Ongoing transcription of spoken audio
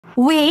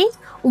Wait,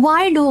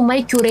 why do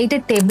my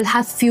curated table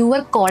have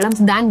fewer columns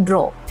than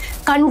row?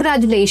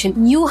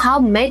 Congratulations, you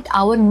have met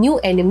our new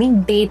enemy,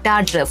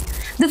 data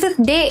drift. This is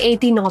day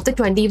 18 of the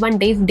 21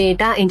 days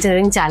data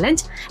engineering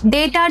challenge.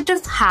 Data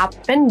drifts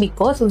happen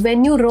because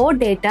when your raw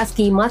data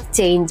schemas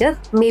changes,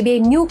 maybe a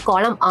new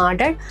column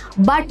added,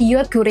 but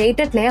your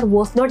curated layer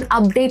was not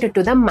updated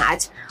to the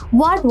match.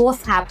 What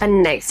was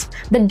happened next?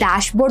 The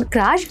dashboard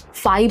crashed,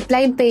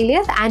 pipeline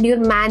failures, and your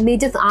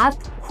managers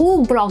asked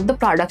who broke the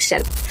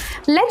production.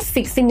 Let's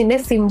fix it in a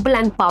simple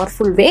and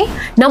powerful way.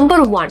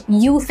 Number 1,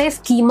 use a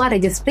schema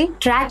registry.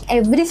 Track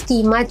every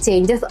schema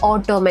changes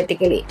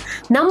automatically.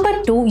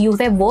 Number 2, use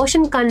a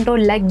version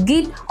control like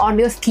Git on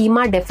your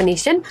schema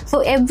definition, so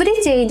every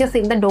change is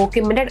in the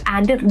documented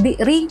and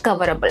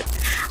recoverable.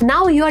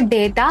 Now your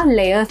data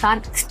layers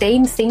are stay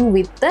in sync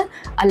with the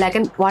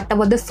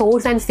whatever the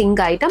source and sync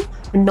item.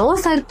 No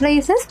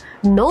surprises,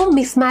 no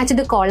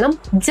mismatched column,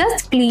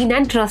 just clean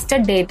and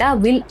trusted data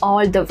will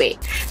all the way.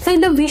 So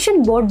in the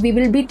vision board, we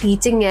will be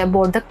teaching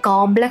about the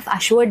complex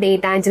Azure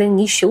data engineering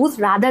issues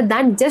rather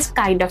than just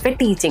kind of a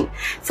teaching.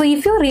 So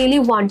if you really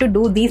want to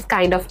do these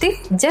kind of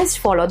things, just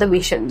follow the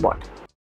vision board.